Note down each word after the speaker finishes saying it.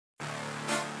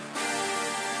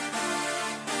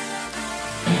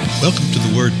Welcome to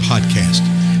the Word Podcast.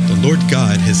 The Lord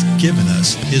God has given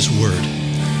us His Word.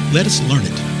 Let us learn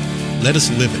it. Let us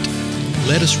live it.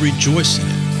 Let us rejoice in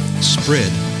it.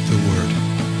 Spread the Word.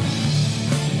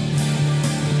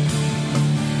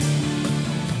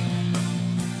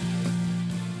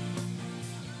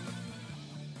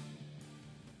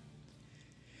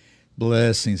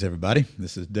 Blessings, everybody.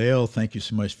 This is Dale. Thank you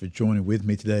so much for joining with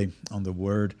me today on the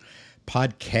Word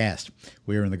Podcast.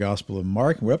 We are in the Gospel of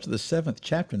Mark, and we're up to the 7th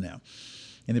chapter now.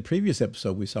 In the previous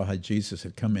episode, we saw how Jesus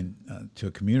had come in to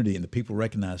a community, and the people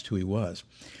recognized who he was.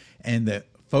 And that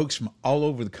folks from all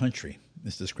over the country,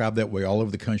 it's described that way, all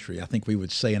over the country, I think we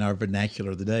would say in our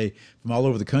vernacular today, from all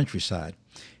over the countryside,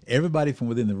 everybody from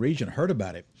within the region heard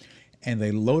about it, and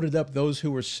they loaded up those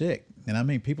who were sick. And I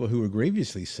mean people who were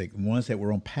grievously sick, ones that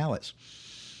were on pallets.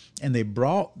 And they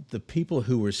brought the people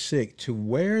who were sick to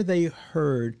where they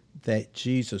heard that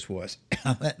Jesus was.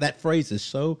 that phrase is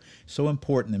so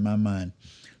important in my mind.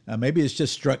 Maybe it's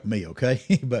just struck me,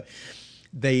 okay? But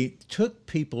they took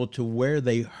people to where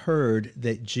they heard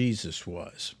that Jesus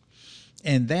was.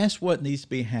 And that's what needs to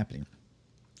be happening,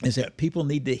 is that people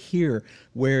need to hear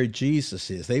where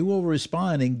Jesus is. They will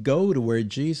respond and go to where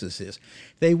Jesus is.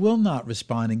 They will not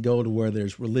respond and go to where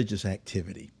there's religious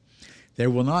activity. They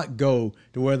will not go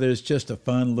to where there's just a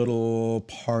fun little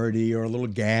party or a little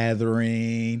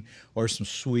gathering or some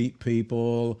sweet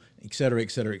people, et cetera, et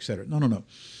cetera, et cetera. No.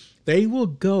 They will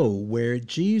go where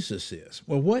Jesus is.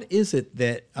 Well, what is it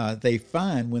that they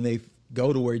find when they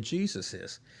go to where Jesus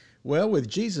is? Well, with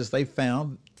Jesus, they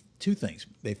found two things.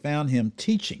 They found him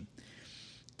teaching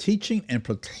and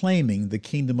proclaiming the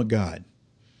kingdom of God,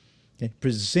 okay?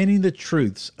 Presenting the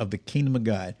truths of the kingdom of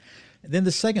God. And then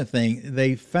the second thing,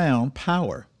 they found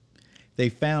power. They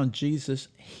found Jesus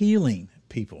healing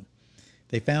people.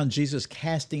 They found Jesus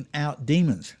casting out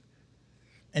demons.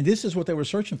 And this is what they were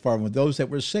searching for with those that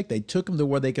were sick. They took them to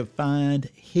where they could find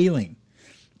healing.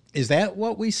 Is that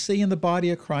what we see in the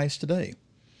body of Christ today?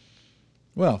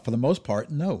 Well, for the most part,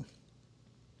 no.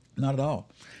 Not at all.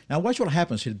 Now watch what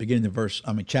happens here at the beginning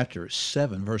of chapter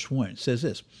 7, verse 1. It says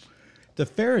this: the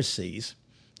Pharisees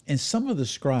and some of the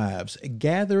scribes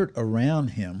gathered around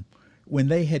him when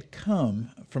they had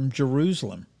come from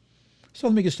Jerusalem. So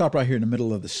let me just stop right here in the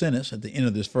middle of the sentence at the end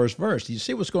of this first verse. Do you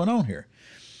see what's going on here?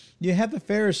 You have the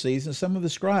Pharisees and some of the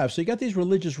scribes. So you got these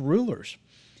religious rulers,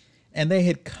 and they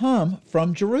had come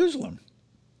from Jerusalem,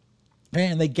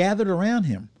 and they gathered around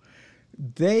him.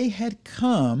 They had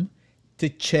come to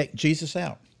check Jesus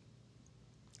out.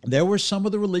 There were some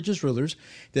of the religious rulers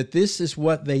that this is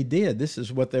what they did. This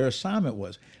is what their assignment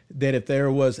was. That if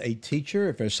there was a teacher,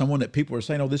 if there's someone that people were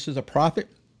saying, oh, this is a prophet,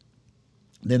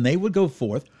 then they would go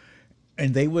forth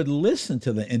and they would listen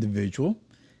to the individual.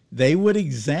 They would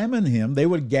examine him. They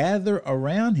would gather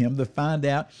around him to find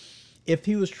out if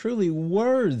he was truly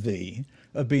worthy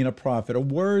of being a prophet or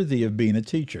worthy of being a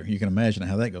teacher. You can imagine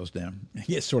how that goes down. It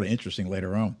gets sort of interesting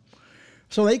later on.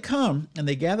 So they come and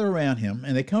they gather around him,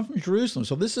 and they come from Jerusalem.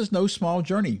 So this is no small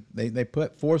journey. They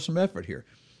put forth some effort here.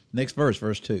 Next verse,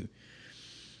 verse 2.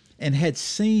 And had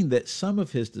seen that some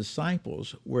of his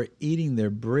disciples were eating their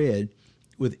bread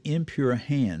with impure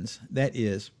hands, that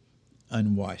is,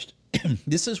 unwashed.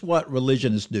 This is what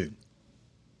religionists do.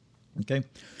 Okay?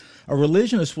 A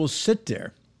religionist will sit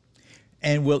there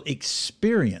and will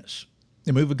experience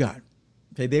the move of God.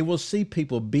 Okay? They will see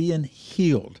people being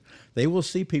healed. They will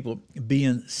see people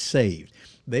being saved.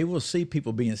 They will see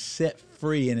people being set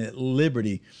free and at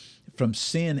liberty from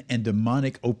sin and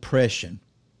demonic oppression.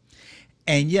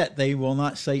 And yet they will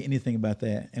not say anything about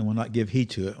that and will not give heed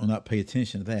to it, will not pay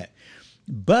attention to that.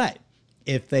 But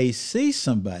if they see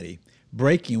somebody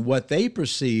breaking what they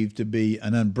perceive to be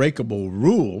an unbreakable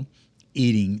rule,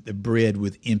 eating the bread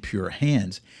with impure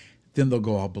hands, then they'll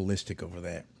go all ballistic over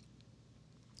that.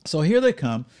 So here they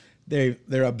come.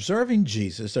 They're observing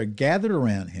Jesus. They're gathered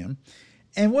around him.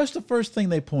 And what's the first thing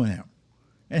they point out?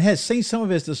 And had seen some of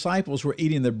his disciples were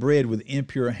eating the bread with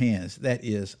impure hands, that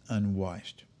is,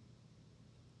 unwashed.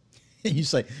 And you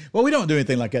say, well, we don't do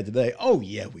anything like that today. Oh,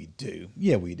 yeah, we do.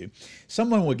 Yeah, we do.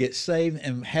 Someone will get saved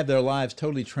and have their lives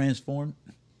totally transformed.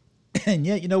 And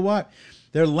yet, you know what?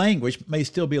 Their language may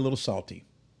still be a little salty.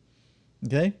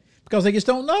 Okay? Because they just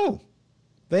don't know.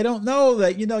 They don't know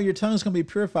that, your tongue's going to be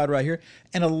purified right here.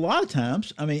 And a lot of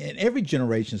times, in every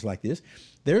generation is like this,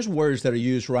 there's words that are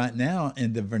used right now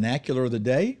in the vernacular of the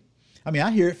day.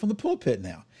 I hear it from the pulpit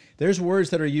now. There's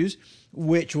words that are used,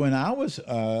 which when I was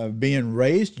being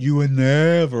raised, you would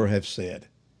never have said.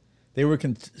 They were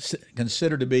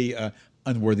considered to be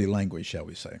unworthy language, shall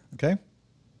we say. Okay?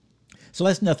 So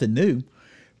that's nothing new.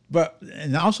 But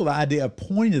and also the idea of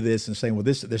pointing to this and saying, well,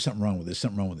 there's something wrong with this,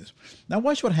 something wrong with this. Now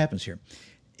watch what happens here.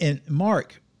 In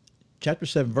Mark chapter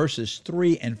 7, verses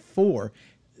 3 and 4,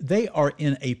 they are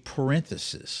in a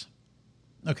parenthesis.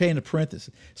 Okay, in a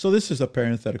parenthesis. So this is a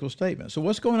parenthetical statement. So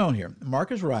what's going on here?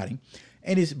 Mark is writing,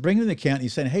 and he's bringing an account, and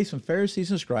he's saying, hey, some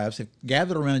Pharisees and scribes have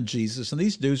gathered around Jesus, and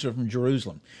these dudes are from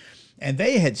Jerusalem. And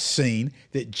they had seen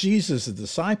that Jesus'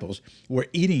 disciples were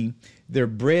eating their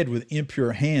bread with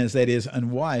impure hands, that is,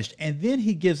 unwashed. And then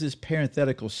he gives this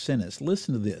parenthetical sentence.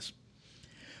 Listen to this.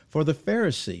 For the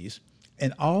Pharisees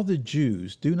and all the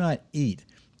Jews do not eat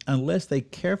unless they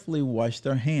carefully wash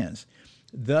their hands,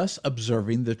 thus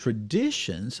observing the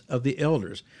traditions of the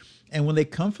elders. And when they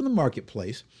come from the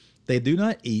marketplace, they do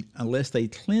not eat unless they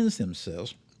cleanse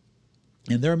themselves.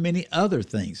 And there are many other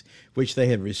things which they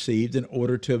have received in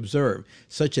order to observe,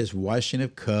 such as washing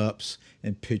of cups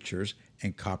and pitchers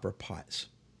and copper pots.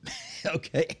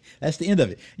 Okay, that's the end of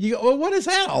it. You go, well, what is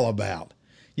that all about?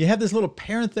 You have this little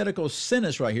parenthetical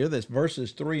sentence right here, that's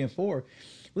verses 3 and 4.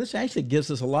 Well, this actually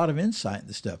gives us a lot of insight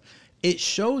into stuff. It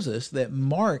shows us that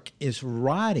Mark is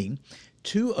writing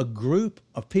to a group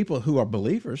of people who are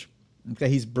believers. Okay,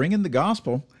 he's bringing the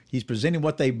gospel. He's presenting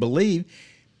what they believe.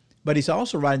 But he's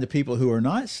also writing to people who are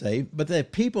not saved, but they're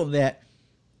people that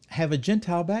have a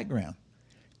Gentile background.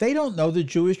 They don't know the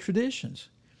Jewish traditions.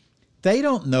 They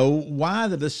don't know why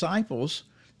the disciples,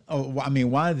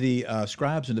 why the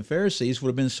scribes and the Pharisees would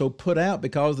have been so put out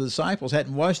because the disciples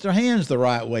hadn't washed their hands the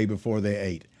right way before they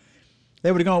ate.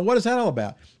 They would have gone, what is that all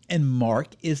about? And Mark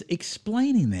is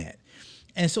explaining that.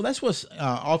 And so that's what's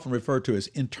often referred to as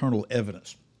internal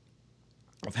evidence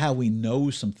of how we know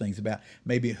some things about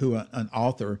maybe who an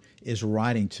author is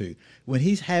writing to. When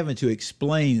he's having to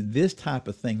explain this type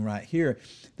of thing right here,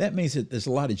 that means that there's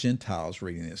a lot of Gentiles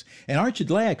reading this. And aren't you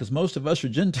glad? Because most of us are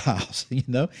Gentiles, you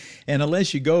know? And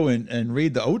unless you go and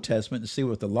read the Old Testament and see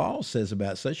what the law says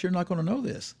about such, you're not going to know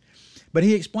this. But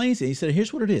he explains it. He said,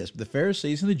 here's what it is. The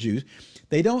Pharisees and the Jews,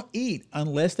 they don't eat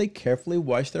unless they carefully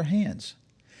wash their hands.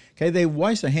 Okay, they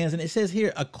wash their hands, and it says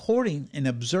here, according and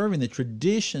observing the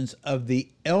traditions of the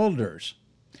elders.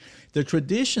 The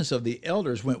traditions of the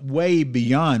elders went way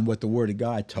beyond what the Word of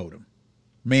God told them.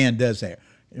 Man does that.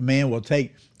 Man will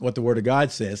take what the Word of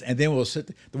God says, and then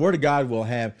the Word of God will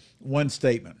have one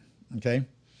statement, okay?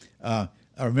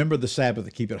 Remember the Sabbath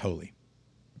to keep it holy.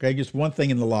 Okay, just one thing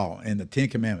in the law and the Ten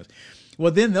Commandments.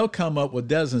 Well, then they'll come up with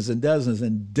dozens and dozens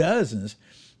and dozens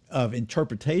of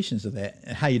interpretations of that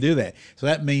and how you do that. So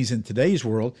that means in today's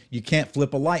world, you can't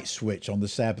flip a light switch on the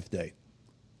Sabbath day.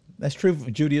 That's true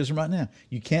for Judaism right now.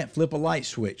 You can't flip a light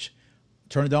switch,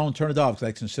 turn it on, turn it off, because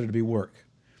that's considered to be work.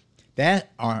 That's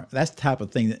the type of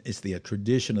thing that is the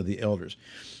tradition of the elders.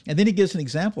 And then he gives an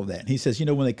example of that. He says,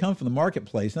 when they come from the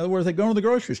marketplace, in other words, they go to the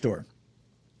grocery store.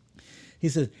 He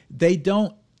says, they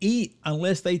don't eat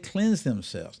unless they cleanse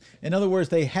themselves. In other words,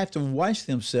 they have to wash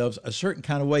themselves a certain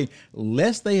kind of way,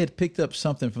 lest they had picked up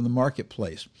something from the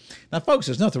marketplace. Now, folks,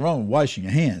 there's nothing wrong with washing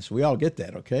your hands. We all get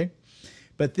that, okay?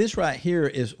 But this right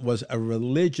here was a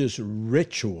religious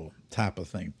ritual type of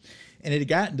thing. And it had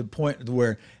gotten to the point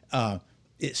where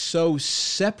it so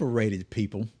separated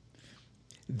people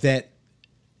that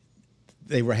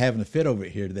they were having a fit over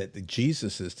here that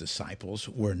Jesus' disciples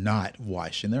were not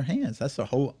washing their hands. That's the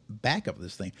whole backup of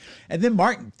this thing. And then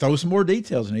Mark throws some more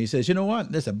details in. He says, you know what?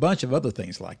 There's a bunch of other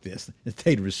things like this that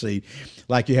they'd receive.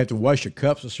 Like you have to wash your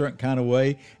cups a certain kind of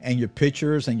way, and your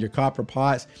pitchers and your copper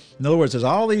pots. In other words, there's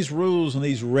all these rules and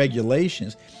these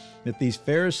regulations that these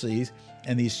Pharisees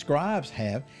and these scribes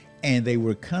have, and they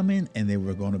were coming and they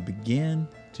were going to begin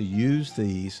to use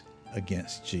these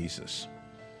against Jesus.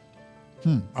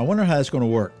 I wonder how that's going to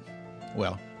work.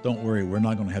 Well, don't worry. We're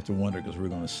not going to have to wonder, because we're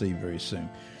going to see very soon.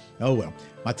 Oh, well,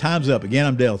 my time's up. Again,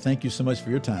 I'm Dale. Thank you so much for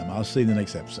your time. I'll see you in the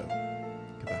next episode.